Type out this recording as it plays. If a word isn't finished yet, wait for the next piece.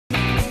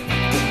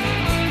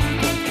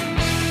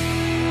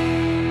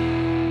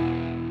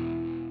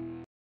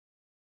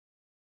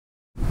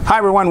Hi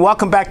everyone,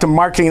 welcome back to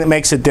Marketing That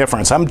Makes a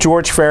Difference. I'm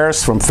George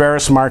Ferris from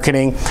Ferris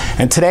Marketing,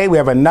 and today we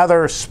have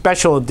another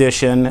special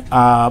edition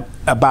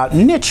about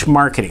niche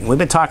marketing. We've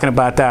been talking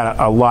about that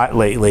a lot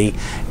lately,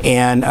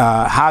 and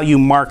how you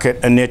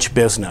market a niche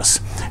business.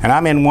 And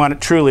I'm in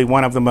truly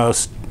one of the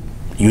most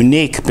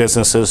unique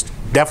businesses,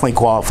 definitely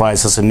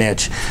qualifies as a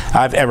niche,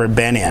 I've ever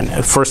been in.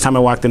 The first time I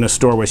walked in a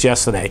store was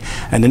yesterday.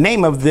 And the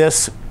name of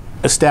this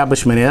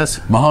establishment is?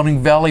 Mahoning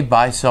Valley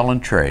Buy, Sell,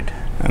 and Trade.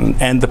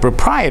 And the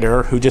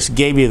proprietor who just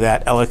gave you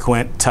that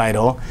eloquent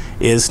title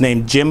is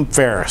named Jim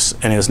Ferris.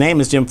 And his name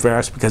is Jim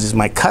Ferris because he's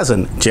my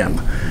cousin, Jim.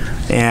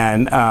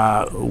 And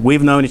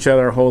we've known each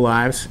other our whole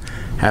lives,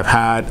 have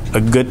had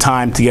a good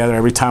time together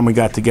every time we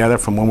got together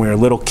from when we were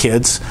little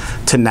kids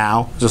to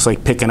now, just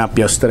like picking up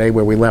yesterday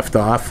where we left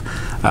off.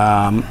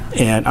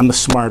 And I'm the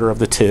smarter of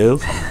the two.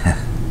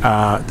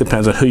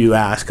 Depends on who you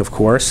ask, of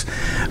course.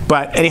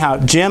 But anyhow,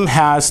 Jim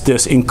has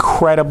this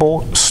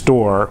incredible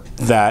store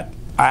that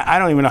I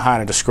don't even know how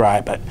to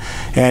describe it.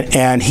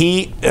 And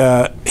he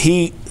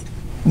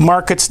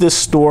markets this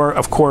store.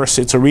 Of course,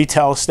 it's a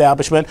retail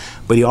establishment,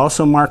 but he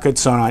also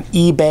markets on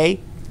eBay.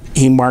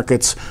 He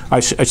markets,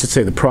 I should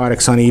say, the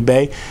products on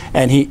eBay,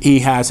 and he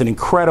has an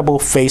incredible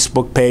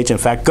Facebook page. In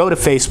fact, go to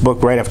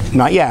Facebook right after,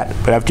 not yet,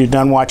 but after you're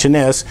done watching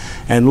this,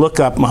 and look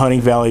up Mahoning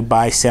Valley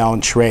Buy, Sell,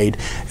 and Trade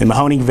in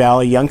Mahoning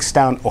Valley,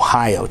 Youngstown,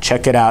 Ohio.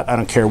 Check it out. I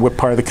don't care what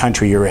part of the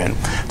country you're in.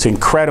 It's an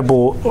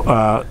incredible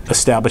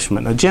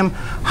establishment. Now, Jim,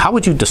 how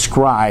would you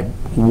describe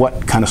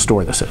what kind of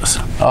store this is?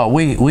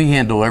 We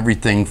handle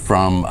everything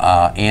from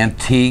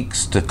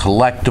antiques to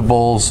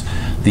collectibles,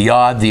 the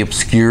odd, the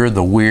obscure,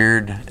 the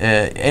weird.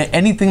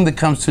 Anything that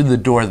comes through the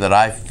door that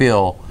I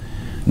feel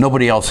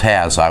nobody else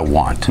has, I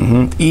want.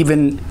 Mm-hmm.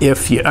 Even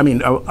if you, I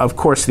mean, of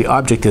course, the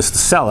object is to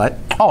sell it.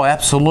 Oh,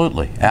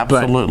 absolutely,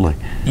 absolutely.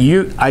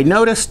 But I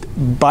noticed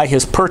by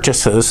his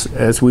purchases,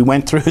 as we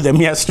went through them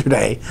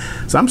yesterday,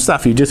 some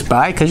stuff you just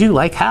buy because you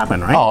like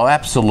having, right? Oh,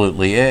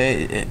 absolutely.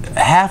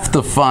 Half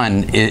the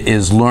fun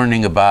is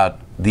learning about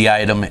the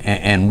item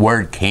and where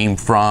it came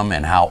from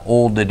and how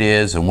old it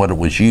is and what it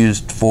was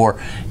used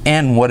for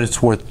and what it's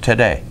worth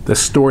today. The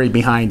story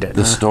behind it.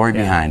 The story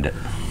behind it.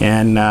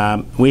 And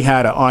we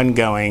had an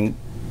ongoing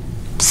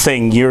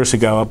thing years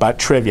ago about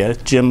trivia.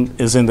 Jim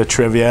is into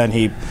trivia,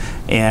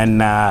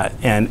 and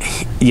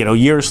you know,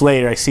 years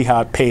later I see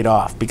how it paid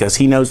off because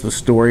he knows the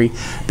story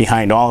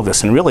behind all of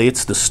this, and really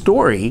it's the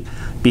story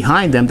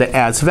behind them that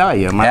adds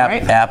value. Am I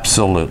right?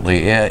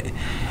 Absolutely.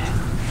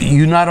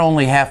 You not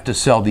only have to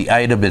sell the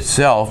item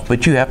itself,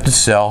 but you have to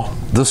sell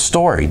the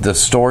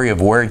story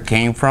of where it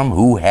came from,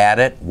 who had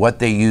it, what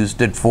they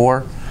used it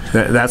for.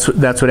 That's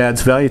what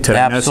adds value to it.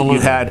 Absolutely.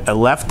 You had a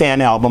Left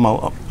End album.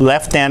 A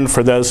Left End,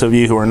 for those of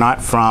you who are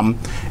not from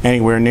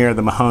anywhere near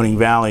the Mahoning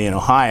Valley in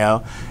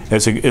Ohio,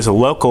 is a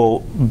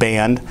local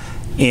band,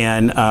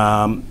 and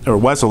or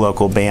was a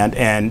local band,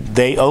 and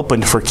they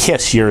opened for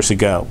Kiss years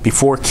ago,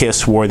 before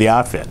Kiss wore the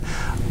outfit.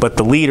 But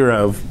the leader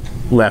of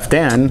Left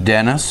End,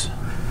 Dennis,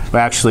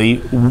 actually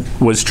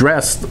was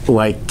dressed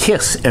like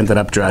Kiss ended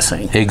up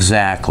dressing.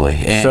 Exactly.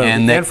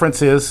 And the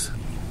inference is?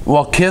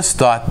 Well, Kiss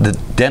thought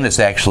that Dennis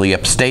actually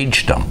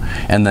upstaged them.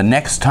 And the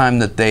next time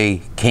that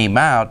they came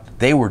out,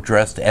 they were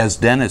dressed as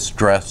Dennis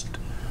dressed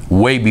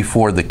way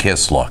before the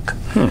Kiss look.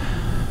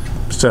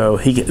 So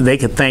they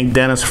could thank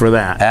Dennis for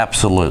that?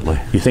 Absolutely.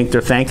 You think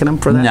they're thanking him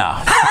for that?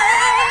 No.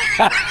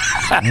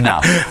 No.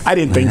 I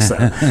didn't think so.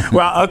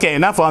 Well, okay,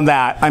 enough on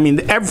that. I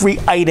mean, every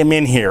item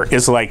in here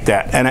is like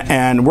that.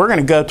 And we're going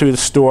to go through the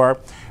store,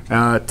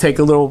 take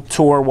a little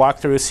tour, walk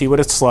through, see what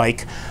it's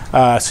like,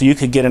 so you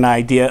could get an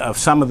idea of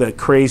some of the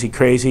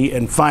crazy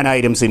and fun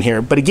items in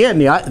here. But again,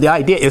 the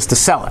idea is to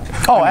sell it.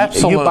 Oh,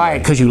 absolutely. You buy it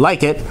because you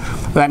like it.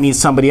 That means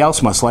somebody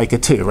else must like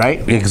it too,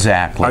 right?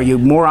 Exactly. Are you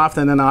more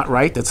often than not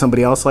right that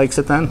somebody else likes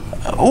it then?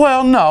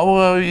 Well,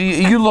 no.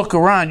 You look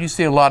around, you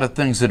see a lot of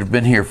things that have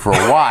been here for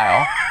a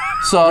while.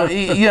 So,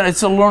 you know,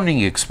 it's a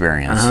learning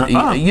experience.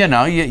 You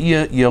know,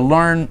 you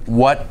learn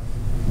what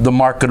the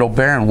market will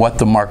bear and what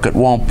the market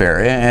won't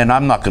bear. And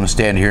I'm not going to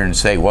stand here and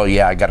say, well,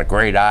 yeah, I got a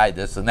great eye,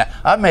 this and that.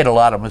 I've made a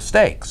lot of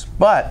mistakes,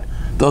 but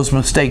those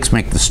mistakes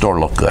make the store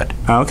look good.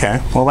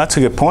 Okay, well, that's a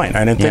good point.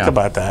 I didn't think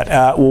about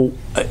that. Well,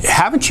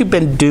 haven't you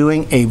been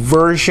doing a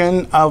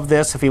version of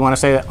this, if you want to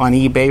say that, on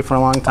eBay for a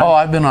long time? Oh,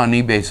 I've been on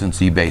eBay since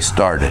eBay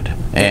started,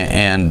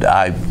 and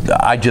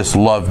I just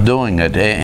love doing it.